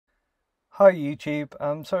Hi YouTube,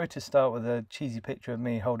 I'm sorry to start with a cheesy picture of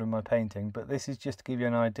me holding my painting, but this is just to give you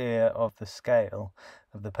an idea of the scale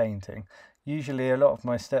of the painting. Usually a lot of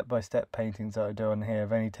my step-by-step paintings that I do on here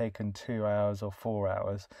have only taken 2 hours or 4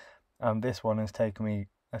 hours. This one has taken me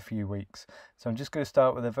a few weeks. So I'm just going to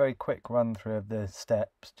start with a very quick run through of the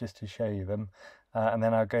steps just to show you them, and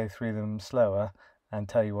then I'll go through them slower and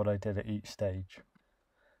tell you what I did at each stage.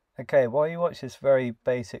 Okay, while you watch this very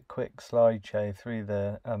basic quick slideshow through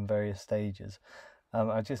the various stages,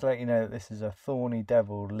 I'll just let you know that this is a thorny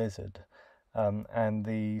devil lizard, and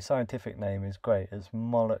the scientific name is great. It's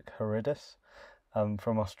Moloch horridus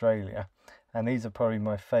from Australia, and these are probably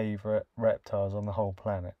my favourite reptiles on the whole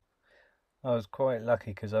planet. I was quite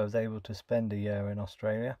lucky because I was able to spend a year in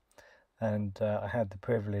Australia, and I had the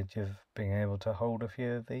privilege of being able to hold a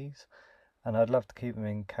few of these. And I'd love to keep them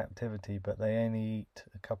in captivity, but they only eat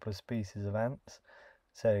a couple of species of ants.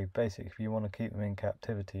 So basically, if you want to keep them in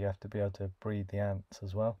captivity, you have to be able to breed the ants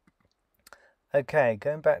as well. Okay,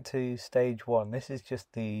 going back to stage one, this is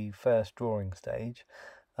just the first drawing stage.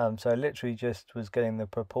 So I literally just was getting the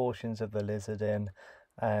proportions of the lizard in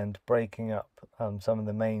and breaking up some of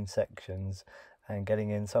the main sections and getting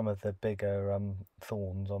in some of the bigger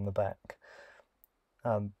thorns on the back.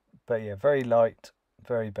 But yeah, very light,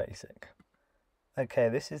 very basic. Okay,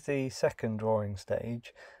 this is the second drawing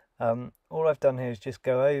stage. All I've done here is just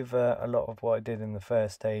go over a lot of what I did in the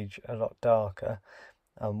first stage a lot darker,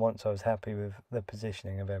 once I was happy with the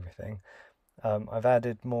positioning of everything. I've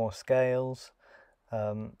added more scales,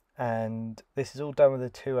 and this is all done with a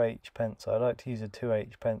 2H pencil. I like to use a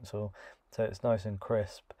 2H pencil so it's nice and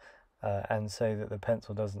crisp, and so that the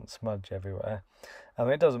pencil doesn't smudge everywhere.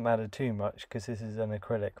 It doesn't matter too much because this is an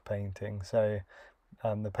acrylic painting, so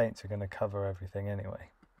the paints are going to cover everything anyway.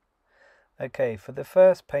 Okay, for the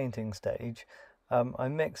first painting stage, I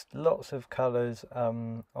mixed lots of colours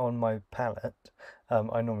on my palette.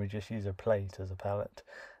 I normally just use a plate as a palette,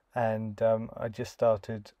 and I just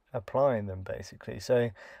started applying them basically. So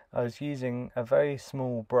I was using a very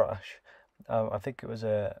small brush. I think it was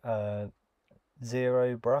a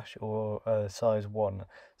 0 brush or a size 1,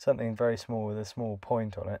 something very small with a small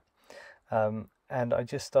point on it. And I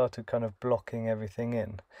just started kind of blocking everything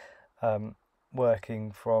in,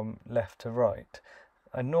 working from left to right.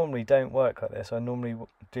 I normally don't work like this. I normally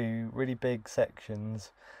do really big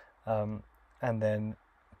sections, and then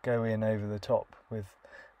go in over the top with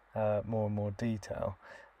more and more detail.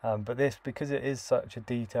 But this, because it is such a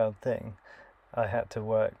detailed thing, I had to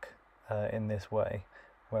work in this way,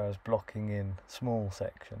 where I was blocking in small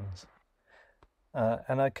sections.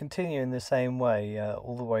 And I continue in the same way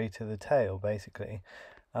all the way to the tail basically,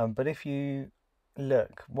 but if you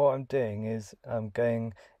look, what I'm doing is I'm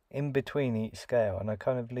going in between each scale, and I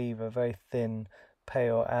kind of leave a very thin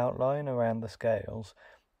pale outline around the scales,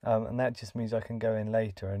 and that just means I can go in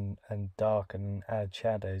later and darken and add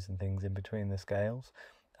shadows and things in between the scales,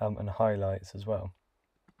 and highlights as well.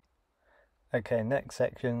 Okay, next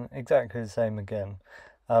section, exactly the same again.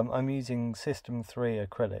 I'm using System 3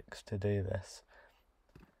 acrylics to do this.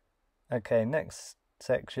 Okay, next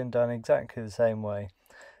section done exactly the same way.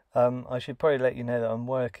 I should probably let you know that I'm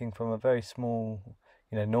working from a very small,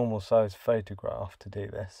 normal size photograph to do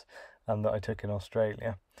this, that I took in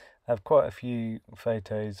Australia. I have quite a few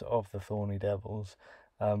photos of the thorny devils,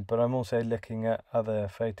 but I'm also looking at other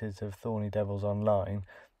photos of thorny devils online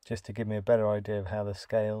just to give me a better idea of how the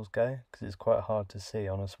scales go, because it's quite hard to see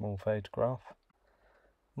on a small photograph.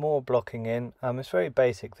 More blocking in. It's very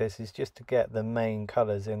basic. This is just to get the main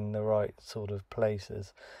colours in the right sort of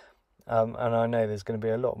places, and I know there's going to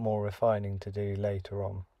be a lot more refining to do later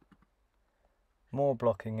on. More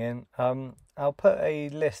blocking in. I'll put a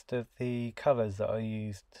list of the colours that I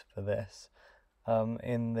used for this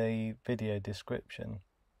in the video description,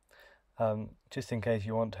 just in case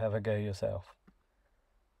you want to have a go yourself.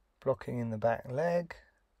 Blocking in the back leg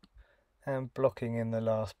and blocking in the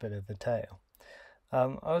last bit of the tail. I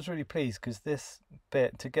was really pleased because this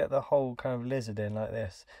bit, to get the whole kind of lizard in like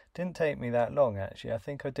this, didn't take me that long actually. I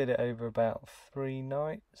think I did it over about 3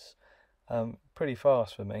 nights, pretty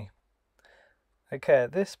fast for me. Okay,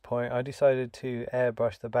 at this point I decided to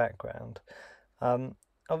airbrush the background.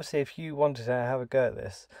 Obviously if you wanted to have a go at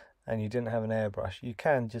this and you didn't have an airbrush, you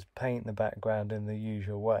can just paint the background in the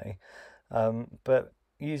usual way, but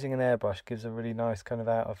using an airbrush gives a really nice kind of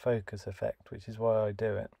out of focus effect, which is why I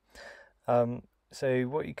do it. So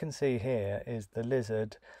what you can see here is the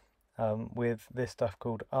lizard with this stuff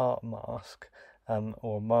called art mask,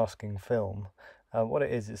 or masking film. What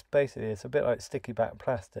it is, it's a bit like sticky back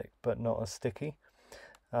plastic, but not as sticky.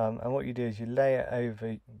 And what you do is you lay it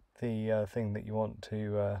over the thing that you want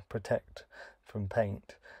to protect from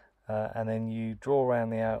paint, and then you draw around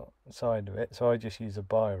the outside of it. So I just use a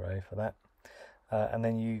biro for that. And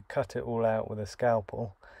then you cut it all out with a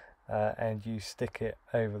scalpel, and you stick it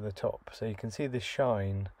over the top. So you can see the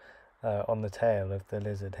shine on the tail of the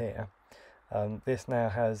lizard here. This now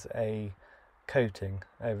has a coating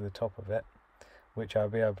over the top of it, which I'll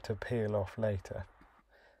be able to peel off later.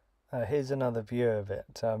 Here's another view of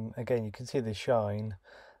it. Again, you can see the shine,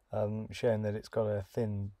 showing that it's got a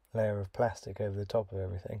thin layer of plastic over the top of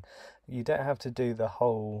everything. You don't have to do the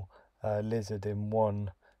whole lizard in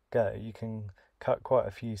one go. You can cut quite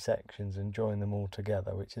a few sections and join them all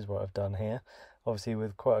together, which is what I've done here. Obviously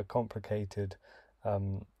with quite a complicated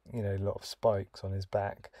lot of spikes on his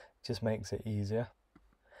back, it just makes it easier.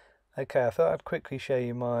 Okay, I thought I'd quickly show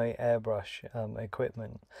you my airbrush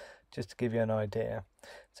equipment, just to give you an idea.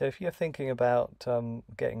 So if you're thinking about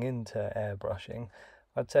getting into airbrushing,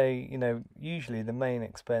 I'd say, usually the main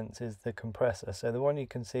expense is the compressor. So the one you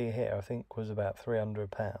can see here, I think was about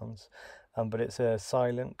 £300, but it's a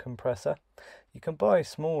silent compressor. You can buy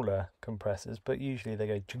smaller compressors, but usually they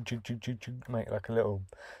go chug, chug, chug, chug, chug, make like a little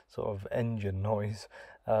sort of engine noise.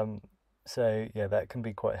 So yeah, that can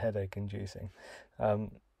be quite headache inducing.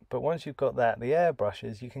 But once you've got that, the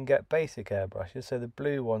airbrushes, you can get basic airbrushes. So the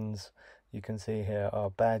blue ones you can see here are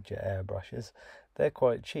Badger airbrushes. They're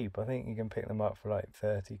quite cheap. I think you can pick them up for like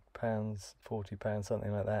 £30, £40,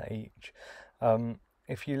 something like that each.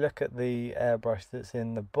 If you look at the airbrush that's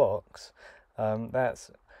in the box,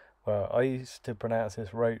 well, I used to pronounce this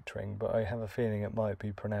Rotring, but I have a feeling it might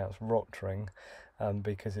be pronounced Rotring,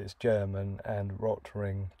 because it's German and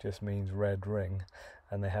Rotring just means red ring,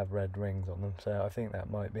 and they have red rings on them, so I think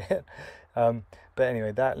that might be it. But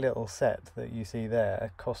anyway, that little set that you see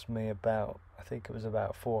there cost me about, I think it was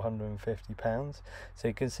about £450. So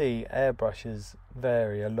you can see airbrushes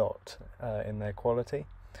vary a lot in their quality.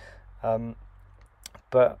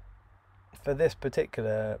 But for this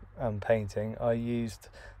particular painting, I used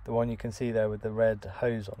the one you can see there with the red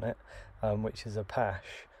hose on it, which is a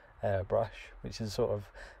Pash airbrush, which is sort of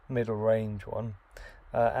middle range one,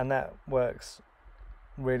 and that works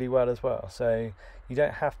really well as well. So you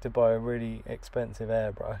don't have to buy a really expensive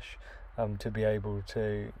airbrush to be able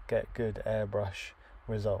to get good airbrush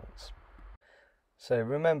results. So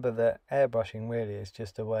remember that airbrushing really is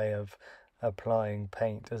just a way of applying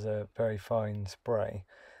paint as a very fine spray.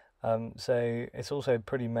 So it's also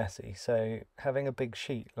pretty messy, so having a big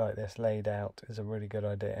sheet like this laid out is a really good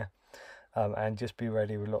idea. And just be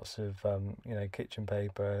ready with lots of kitchen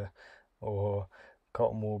paper or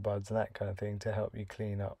cotton wool buds and that kind of thing to help you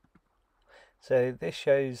clean up. So this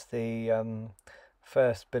shows the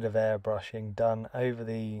first bit of airbrushing done over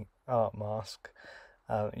the art mask.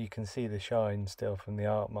 You can see the shine still from the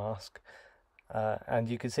art mask, and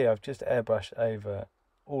you can see I've just airbrushed over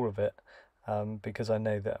all of it because I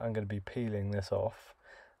know that I'm going to be peeling this off.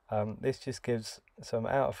 This just gives some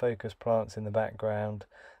out of focus plants in the background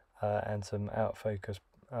and some out of focus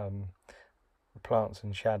plants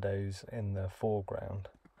and shadows in the foreground.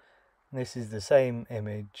 This is the same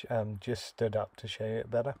image, just stood up to show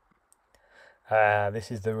it better.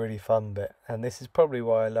 This is the really fun bit, and this is probably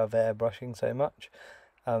why I love airbrushing so much,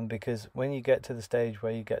 because when you get to the stage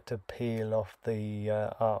where you get to peel off the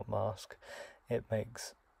art mask, it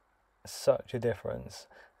makes such a difference,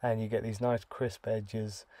 and you get these nice crisp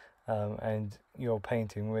edges, and your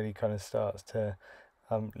painting really kind of starts to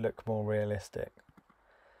look more realistic.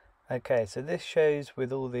 Okay, so this shows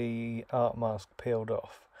with all the art mask peeled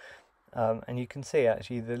off, and you can see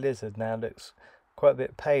actually the lizard now looks quite a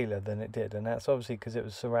bit paler than it did, and that's obviously because it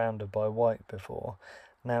was surrounded by white before.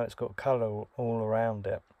 Now it's got colour all around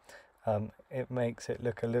it. It makes it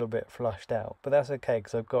look a little bit flushed out, but that's okay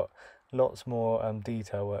because I've got lots more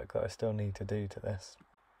detail work that I still need to do to this.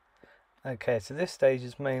 Okay, so this stage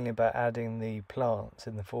is mainly about adding the plants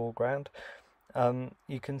in the foreground.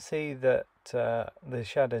 You can see that the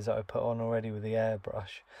shadows that I put on already with the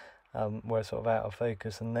airbrush were sort of out of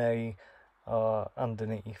focus, and they are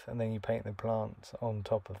underneath, and then you paint the plants on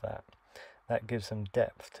top of that. That gives some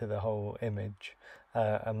depth to the whole image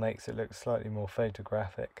and makes it look slightly more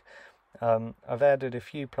photographic. I've added a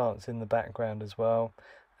few plants in the background as well,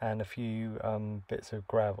 and a few bits of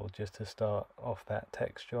gravel just to start off that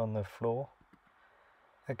texture on the floor.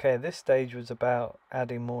 Okay, this stage was about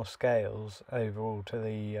adding more scales overall to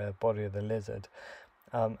the body of the lizard,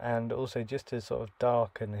 and also just to sort of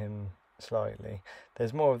darken him slightly.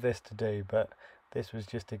 There's more of this to do, but this was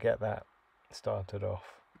just to get that started off.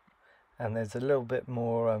 And there's a little bit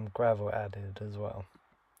more gravel added as well.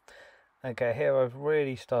 Okay, here I've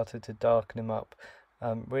really started to darken him up,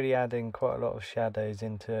 really adding quite a lot of shadows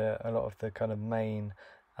into a lot of the kind of main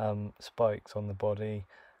spikes on the body,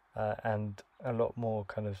 and a lot more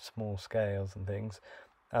kind of small scales and things.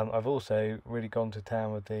 I've also really gone to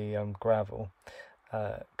town with the gravel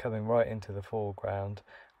coming right into the foreground.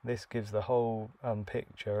 This gives the whole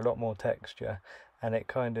picture a lot more texture, and it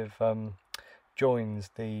kind of joins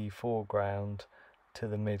the foreground to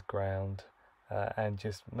the midground and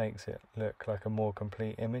just makes it look like a more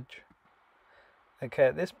complete image. Okay,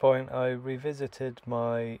 at this point I revisited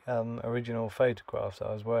my original photographs that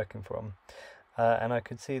I was working from, and I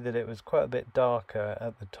could see that it was quite a bit darker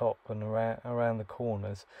at the top and around the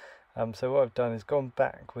corners. So what I've done is gone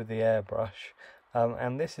back with the airbrush,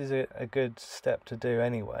 and this is a good step to do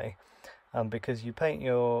anyway, because you paint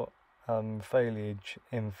your foliage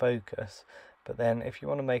in focus, but then if you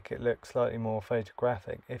want to make it look slightly more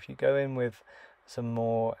photographic, if you go in with some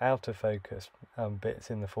more out of focus bits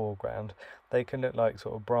in the foreground, they can look like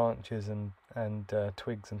sort of branches and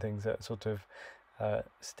twigs and things that sort of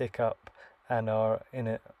stick up and are in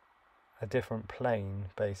a different plane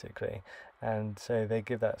basically, and so they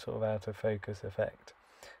give that sort of out of focus effect.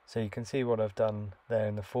 So you can see what I've done there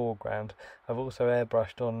in the foreground. I've also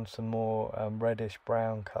airbrushed on some more reddish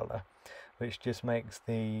brown colour, which just makes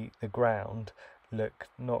the ground look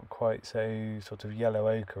not quite so sort of yellow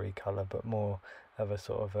ochre colour, but more of a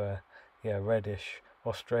sort of a reddish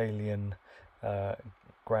Australian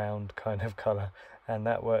ground kind of colour, and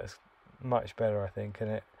that works much better I think,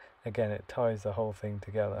 and it ties the whole thing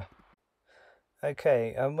together.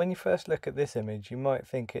 Okay, when you first look at this image, you might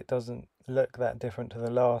think it doesn't look that different to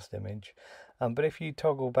the last image, but if you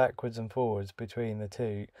toggle backwards and forwards between the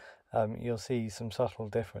two, you'll see some subtle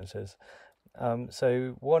differences.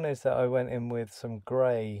 So one is that I went in with some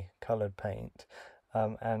grey coloured paint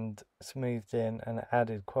and smoothed in and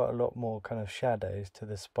added quite a lot more kind of shadows to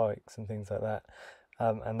the spikes and things like that,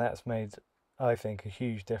 and that's made, I think, a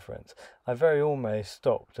huge difference. I very almost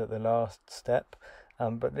stopped at the last step,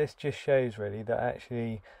 but this just shows really that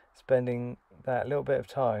actually spending that little bit of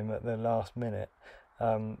time at the last minute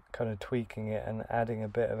kind of tweaking it and adding a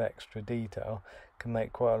bit of extra detail can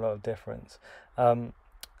make quite a lot of difference.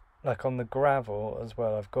 Like on the gravel as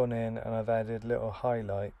well, I've gone in and I've added little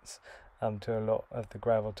highlights to a lot of the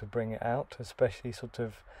gravel to bring it out, especially sort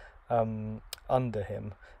of under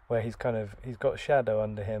him, where he's got shadow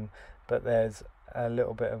under him, but there's a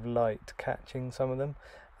little bit of light catching some of them,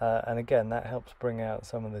 and again that helps bring out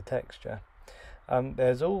some of the texture.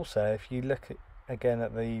 There's also, if you look again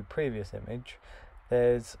at the previous image,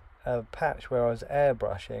 there's a patch where I was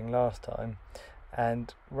airbrushing last time,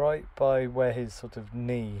 and right by where his sort of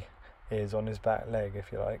knee is on his back leg,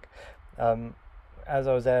 if you like, as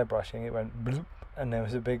I was airbrushing it went bloop, and there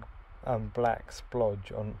was a big black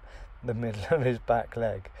splodge on the middle of his back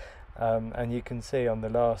leg, and you can see on the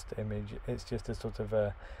last image it's just a sort of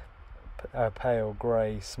a pale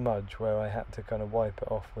grey smudge where I had to kind of wipe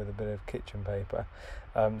it off with a bit of kitchen paper.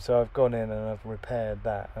 So I've gone in and I've repaired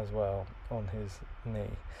that as well on his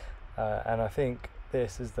knee, and I think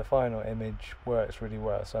this is the final image works really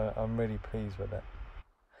well, so I'm really pleased with it.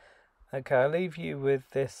 Okay, I'll leave you with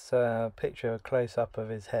this picture close up of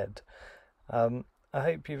his head. I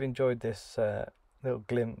hope you've enjoyed this little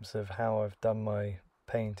glimpse of how I've done my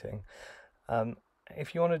painting.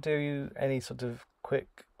 If you want to do any sort of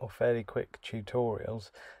quick or fairly quick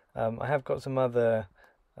tutorials, I have got some other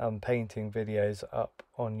painting videos up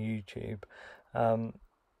on YouTube.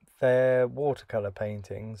 They're watercolour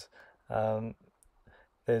paintings.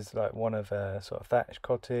 There's like one of a sort of thatched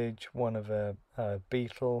cottage, one of a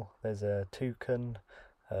beetle, there's a toucan,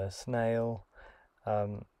 a snail,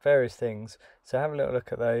 various things. So have a little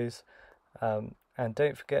look at those, and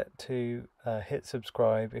don't forget to hit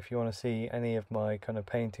subscribe if you want to see any of my kind of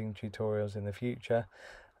painting tutorials in the future,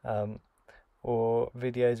 or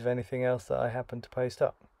videos of anything else that I happen to post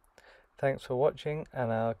up. Thanks for watching,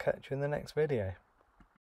 and I'll catch you in the next video.